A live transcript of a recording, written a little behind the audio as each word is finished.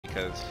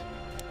because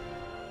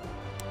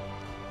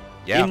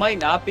he might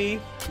not be.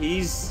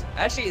 He's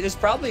actually this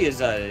probably is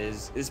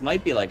this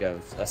might be like a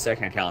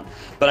second account,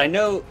 but I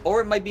know,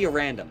 or it might be a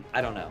random.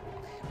 I don't know,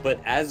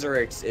 but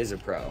Azurix is a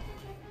pro,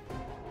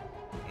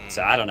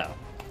 so I don't know.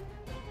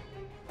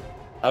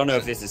 I don't know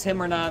if this is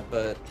him or not,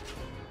 but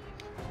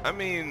I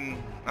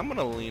mean, I'm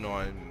gonna lean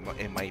on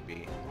it might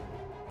be.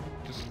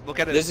 Just look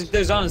at it.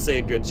 There's honestly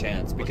a good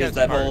chance because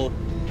that whole.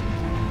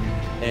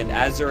 And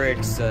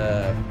Azurix,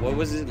 what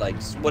was it, like,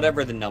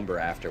 whatever the number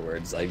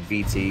afterwards, like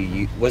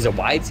VT, was it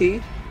YT?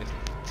 It's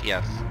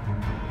TS.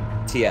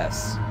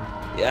 TS.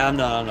 Yeah, I don't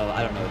know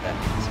what that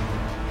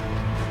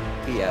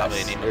means.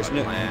 TS.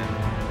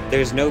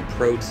 There's no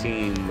pro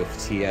team with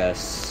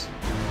TS.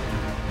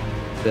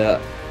 I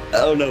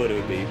don't know what it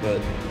would be, but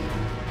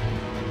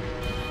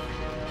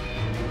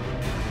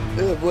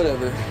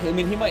whatever. I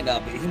mean, he might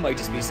not be. He might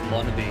just be some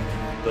wannabe.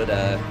 But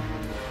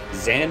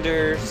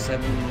Xander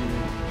 7.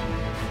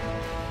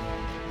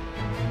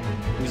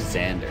 Who's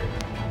Xander?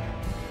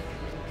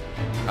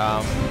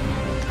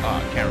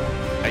 Cameron.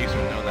 I used to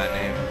know that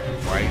name,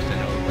 or I used to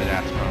know where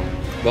that's from.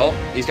 Well,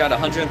 he's got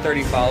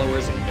 130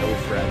 followers and no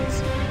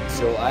friends.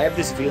 So I have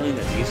this feeling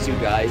that these two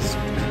guys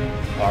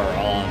are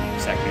on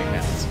second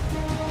accounts.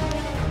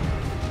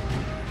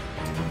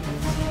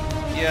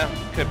 Yeah,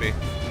 could be.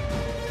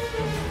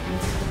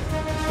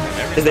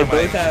 Because they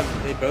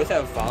both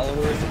have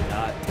followers and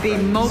not Be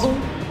friends. mobile,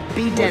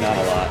 be deadly. Not a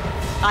lot.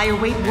 I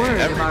await word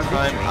Every of our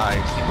time victory. I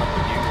team up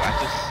with you, you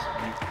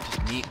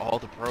just meet all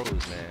the pros,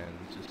 man.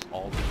 Just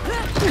all the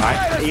pros.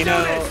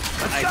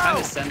 I kind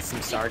of sense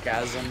some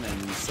sarcasm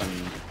and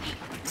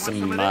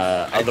some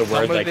other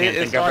words I can't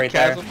think of right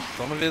there.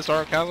 Some of it is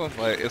sarcasm,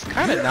 but it's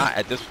kind of not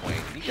at this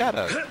point.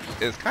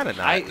 It's kind of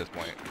not at this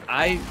point.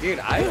 I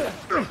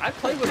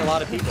played with a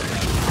lot of people.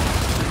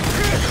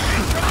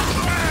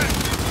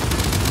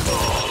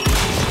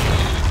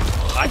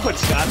 I put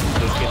shots into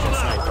those kids in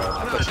snipe, bro.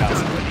 I put shots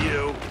into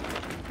you.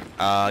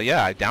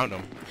 Yeah, I downed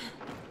him.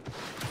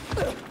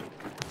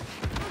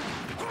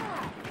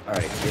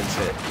 Alright, good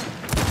shit.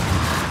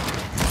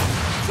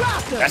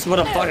 That's what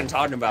I'm fucking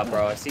talking about,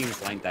 bro. I seen you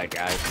flank that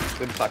guy.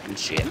 Good fucking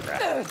shit, bro.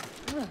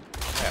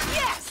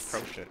 Yes!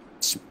 Pro shit.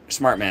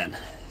 Smart man.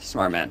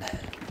 Smart man.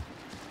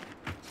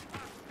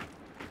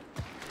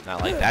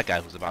 Not like that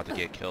guy who's about to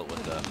get killed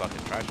with the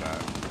fucking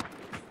tri-shot.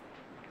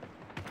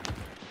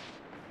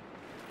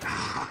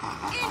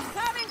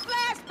 Incoming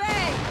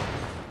flashbang!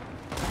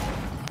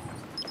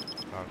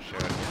 Oh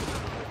shit.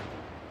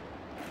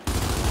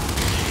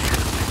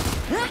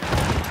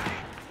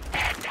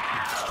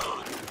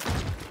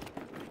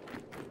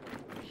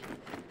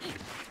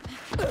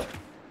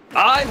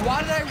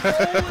 Why did I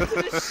roll into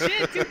the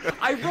shit, dude?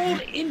 I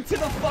rolled into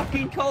the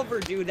fucking cover,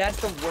 dude. That's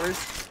the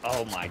worst.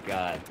 Oh my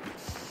god.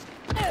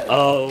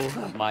 Oh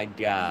my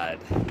god.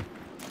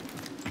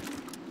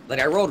 Like,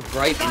 I rolled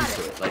right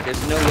into it. Like,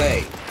 there's no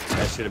way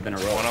that should have been a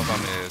roll. One of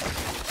them is...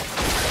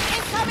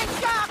 Incoming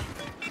shock!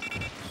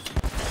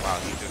 Wow,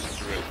 he just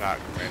threw a shot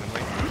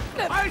randomly.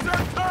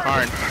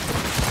 Karn.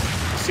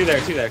 Two there.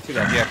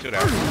 Yeah, two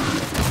there.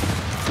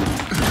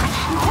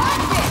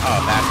 Oh,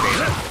 bad bait.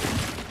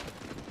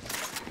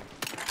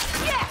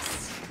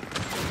 Yes!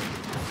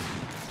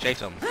 Chase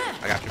him.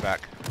 I got your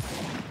back.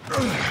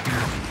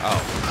 Oh,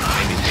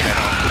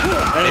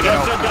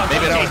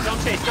 maybe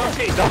don't chase.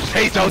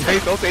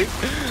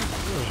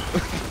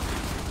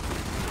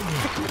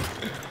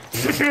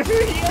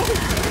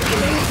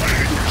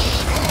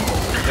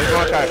 They're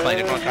gonna try to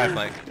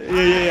flank.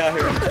 Yeah, I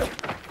hear him.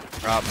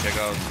 Oh, there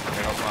goes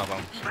one of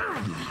them.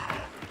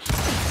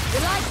 You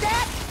like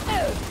that?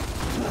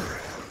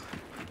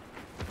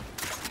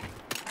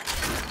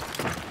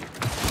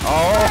 Oh!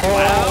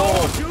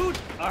 Wow, dude!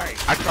 Alright.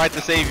 I tried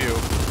to save you.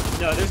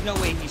 No, there's no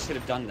way he should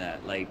have done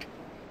that. Like,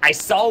 I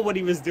saw what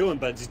he was doing,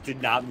 but just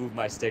did not move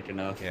my stick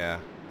enough. Yeah,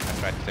 I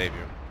tried to save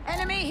you.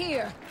 Enemy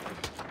here.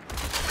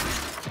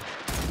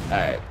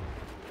 Alright.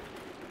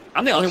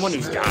 I'm the only one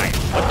who's dying.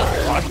 What the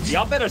fuck?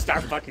 Y'all better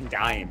start fucking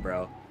dying,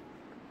 bro.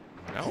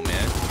 No,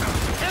 man.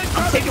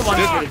 I'm taking one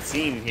for the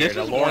team here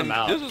to lure him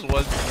out. This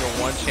was your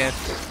one chance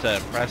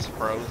to press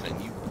pros, and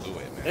you blew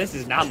it, man. This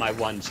is not my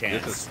one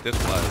chance. This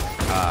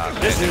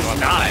is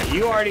not.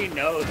 You already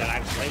know that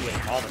I play with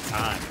him all the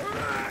time.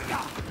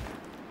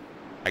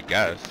 I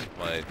guess,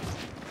 but...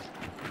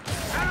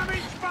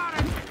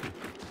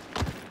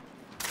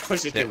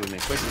 Push this kid with me.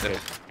 Push this kid.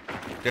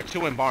 There's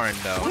two in barn,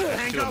 though.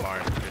 There's two in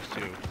barn. There's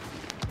two.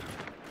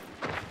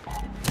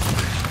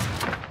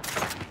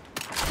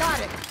 Got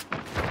it.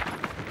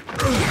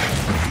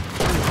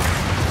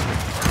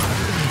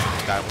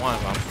 Got one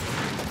of them.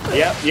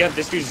 Yep,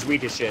 this dude's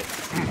weak as shit.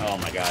 Oh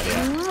my god,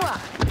 yeah.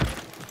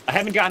 I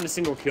haven't gotten a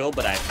single kill,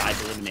 but I have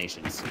 5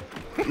 eliminations.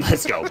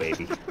 Let's go,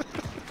 baby.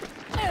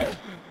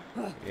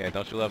 Yeah,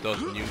 don't you love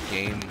those new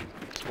game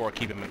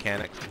scorekeeping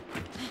mechanics?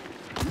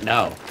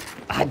 No,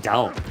 I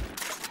don't.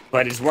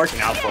 But it's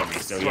working out for me,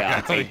 so yeah.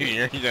 I'll take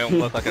it. You don't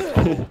look like a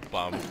total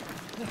bum.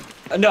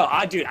 No,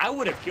 dude, I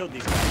would have killed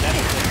these guys. That's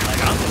the thing.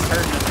 Like, I'm just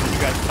hurting them for you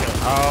guys to kill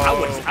them.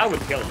 Oh. I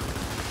would kill them.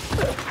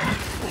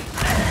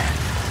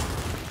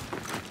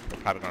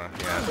 probably gonna,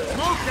 yeah.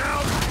 Smoke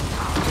out!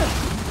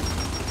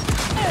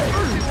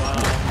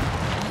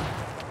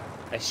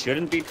 I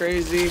shouldn't be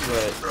crazy,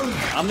 but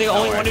I'm the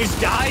only one who's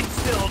died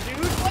still,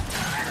 dude. What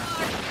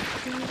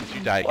the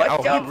You died. What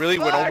Oh, the he really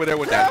went fuck, over there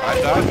with that hot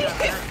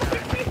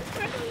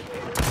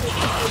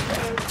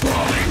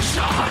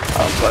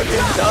I'm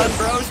fucking done,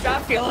 bro.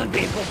 Stop killing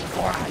people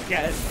before I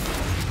get.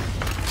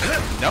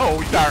 No,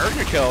 you gotta earn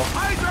your kill.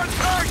 Eyes on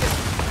target!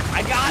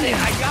 I got it.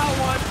 I got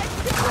one.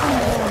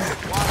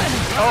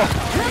 Oh.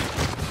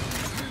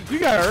 You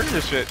gotta earn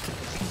this shit.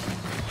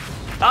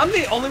 I'm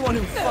the only one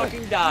who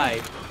fucking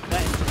died.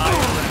 That entire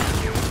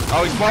round, dude.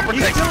 Oh, he's spawn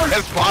protected.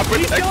 He's spawn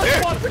He's still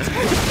protected. spawn protected.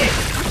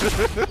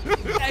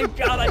 Thank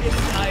God I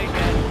didn't die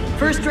again.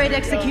 First-rate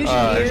execution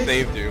I here.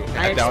 saved you.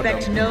 I downed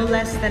expect him. no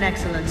less than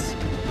excellence,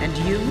 and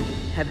you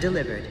have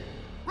delivered.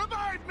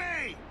 Revive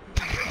me!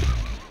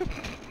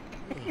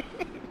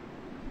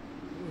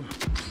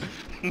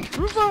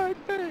 Revive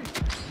me.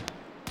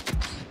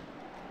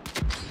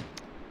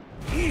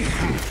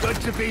 Good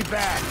to be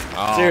back.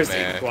 Oh, Seriously,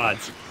 man.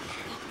 Quads.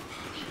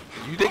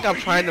 You think I'm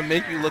trying to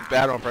make you look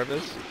bad on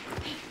purpose?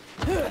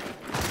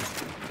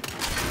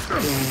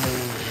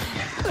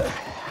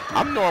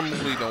 I'm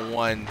normally the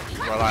one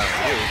relying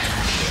on you.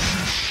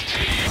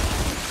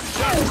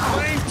 Just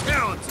plain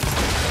talent.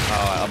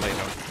 Oh, I'll make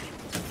him.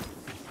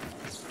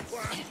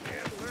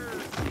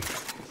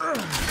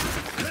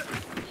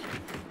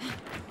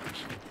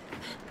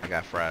 I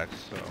got frags,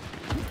 so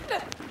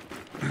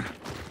I'm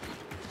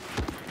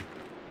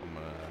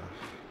gonna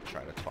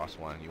try to toss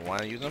one. You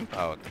want to use them?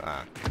 Oh,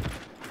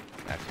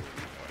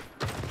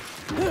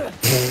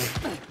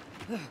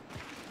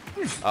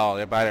 oh,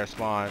 they're by their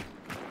spawn.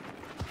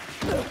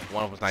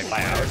 One of them's not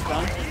By our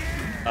spawn?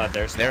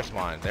 There's their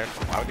spawn. Their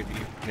spawn. Why would they be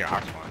near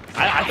our spawn?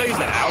 I thought you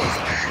said ours.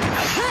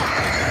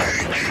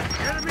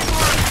 Enemy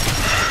mark.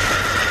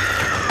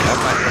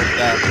 That's my first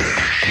death.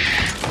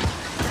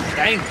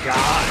 Thank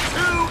God.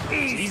 Too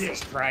easy.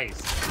 Jesus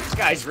Christ. These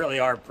guys really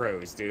are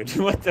pros, dude.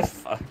 What the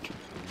fuck?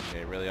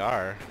 They really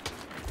are.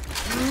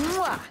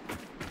 Mwah.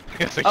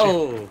 So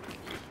Oh.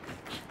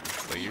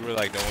 so you were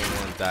like the only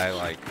one to die,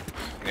 like,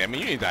 yeah, I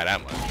mean, you didn't die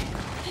that much.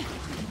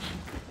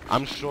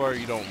 I'm sure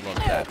you don't look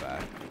that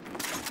bad.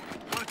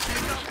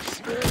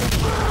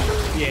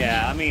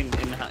 Yeah, I mean,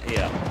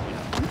 yeah.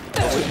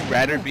 Would you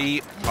rather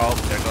be, oh,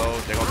 there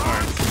go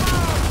Karn.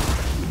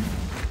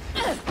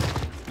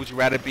 Would you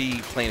rather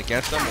be playing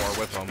against them or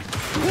with them?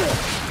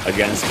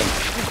 Against him.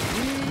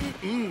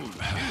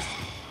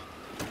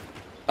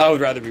 I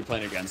would rather be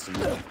playing against him,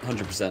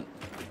 100%.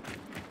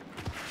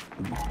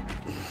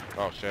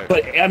 Oh, shit.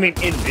 But, I mean,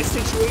 in this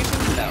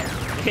situation, no.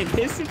 In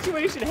this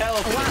situation, hell,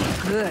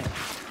 Oh, I'm good.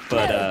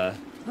 but,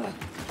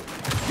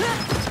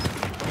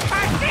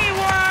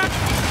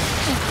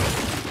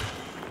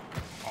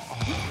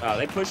 oh,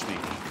 they pushed me.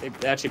 They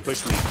actually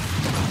pushed me.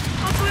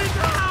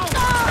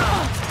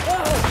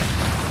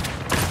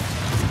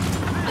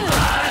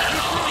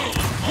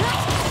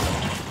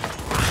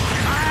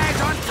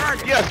 Eyes on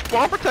target. Yes,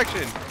 spawn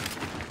protection!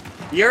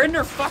 You're in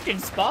their fucking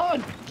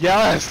spawn.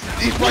 Yes!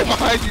 He's right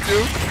behind you,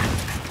 dude!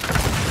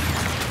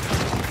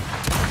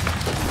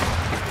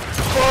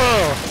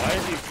 Oh! Why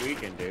is he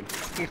tweaking, dude?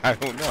 I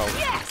don't know.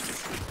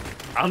 Yes.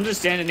 I'm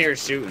just standing here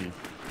shooting.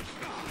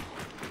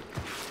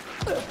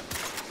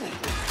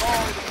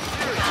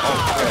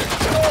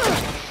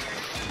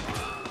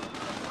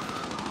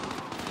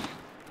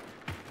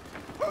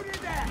 Who did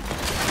that?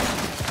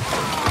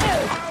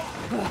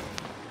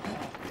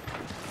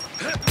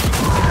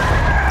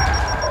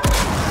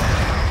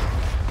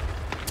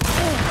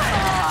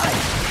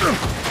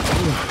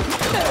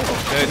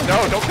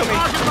 No, don't kill me!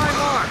 Roger my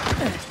mark.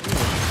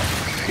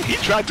 He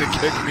tried to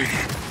kick me.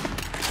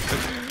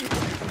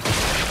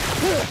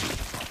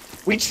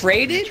 We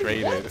traded?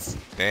 Traded. What?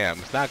 Damn,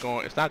 it's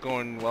not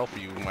going well for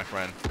you, my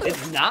friend.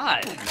 It's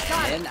not,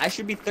 man. I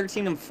should be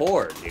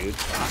 13-4, dude.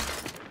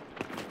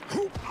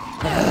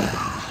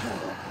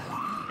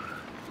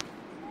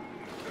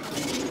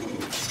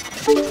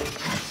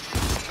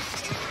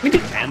 We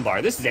did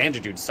Ambar. This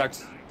Xander dude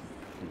sucks.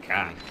 Fucking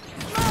cock.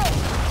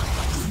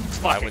 It's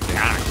fucking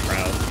cock,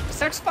 bro. It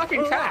sucks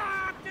fucking cock.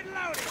 Locked and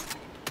loaded.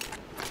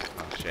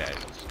 Oh shit, I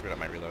screwed up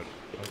my reload.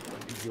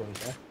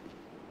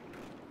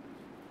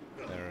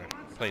 They're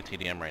playing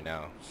TDM right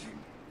now.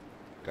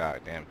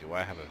 God damn, do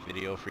I have a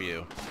video for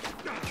you?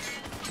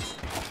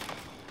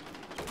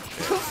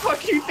 What the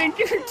fuck you think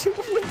you're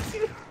doing?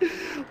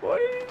 What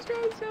are these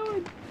guys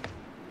doing?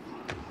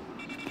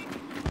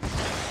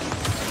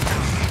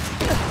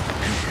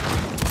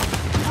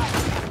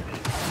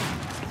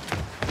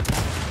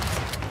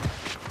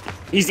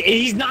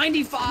 He's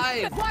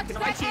 95! Watch Can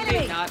my that teammate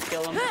enemy. not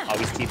kill him? Oh,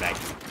 he's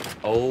teabagging.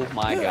 Oh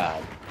my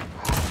god.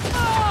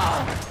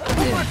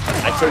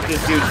 I took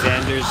this dude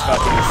Xander's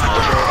fucking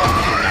smoker.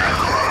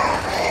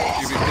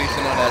 You be pleased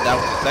to know that that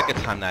was the second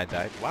time that I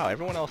died. Wow,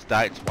 everyone else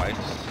died twice.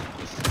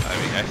 I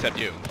mean, except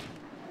you.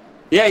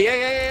 Yeah. You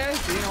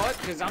know what?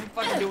 Because I'm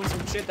fucking doing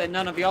some shit that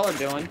none of y'all are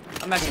doing.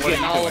 I'm actually What are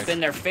getting you all doing? up in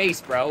their face,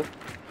 bro.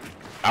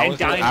 I And was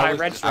dying by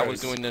retros. I was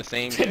doing the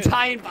same shit.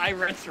 Dying by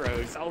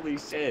retros. Holy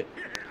shit.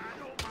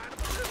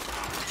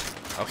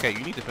 Okay, you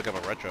need to pick up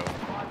a retro.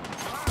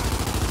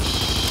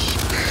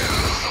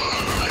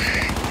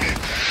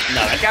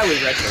 No, that guy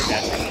was retro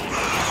dashing.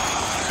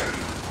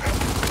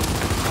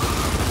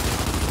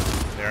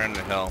 They're in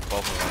the hill,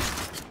 both of them.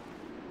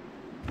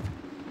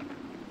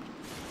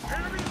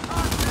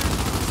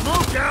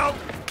 Smoke out!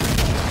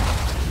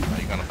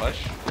 Are you gonna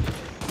push?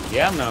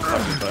 Yeah, I'm gonna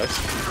fucking push.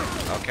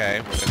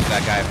 Okay, we're gonna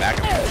that guy back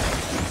again.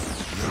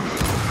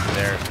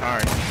 There's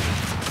Tarn.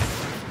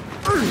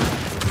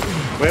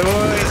 Wait.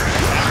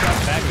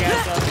 Back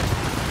ass up.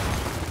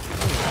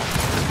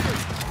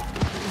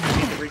 I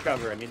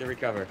need to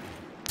recover.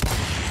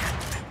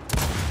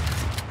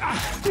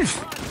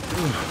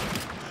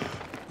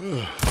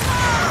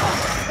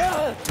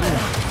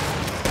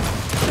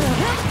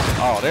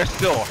 Oh, they're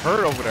still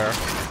hurt over there.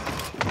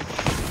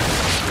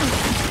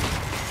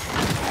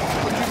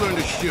 Where'd you learn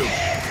to shoot?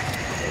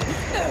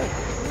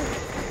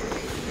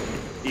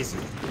 Easy.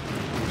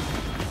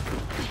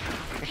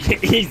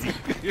 Easy.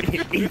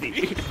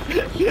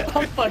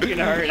 I'm fucking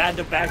hurt. I had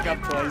to back up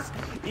twice.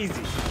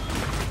 Easy.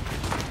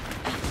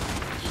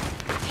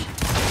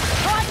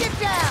 Target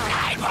down!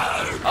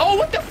 Oh,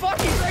 what the fuck?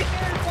 He's right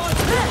there.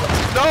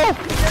 No!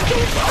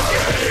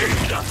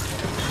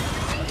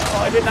 Oh,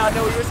 I did not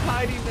know he was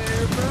hiding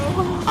there,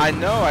 bro. I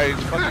know, I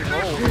fucking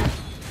rolled.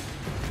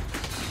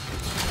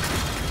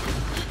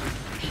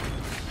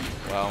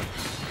 Well,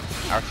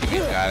 our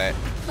teammates got it.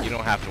 You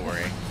don't have to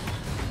worry.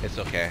 It's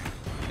okay.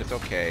 It's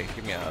okay.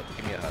 Give me a hug.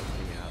 Give me a hug.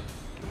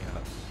 Give me a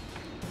hug.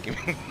 Give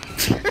me a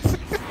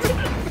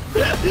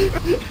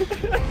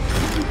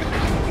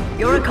hug.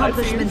 Your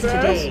accomplishments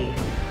today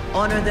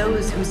honor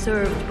those who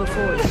served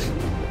before you.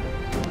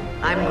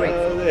 I'm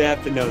grateful. They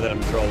have to know that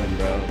I'm trolling,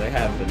 bro. They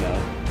have to know.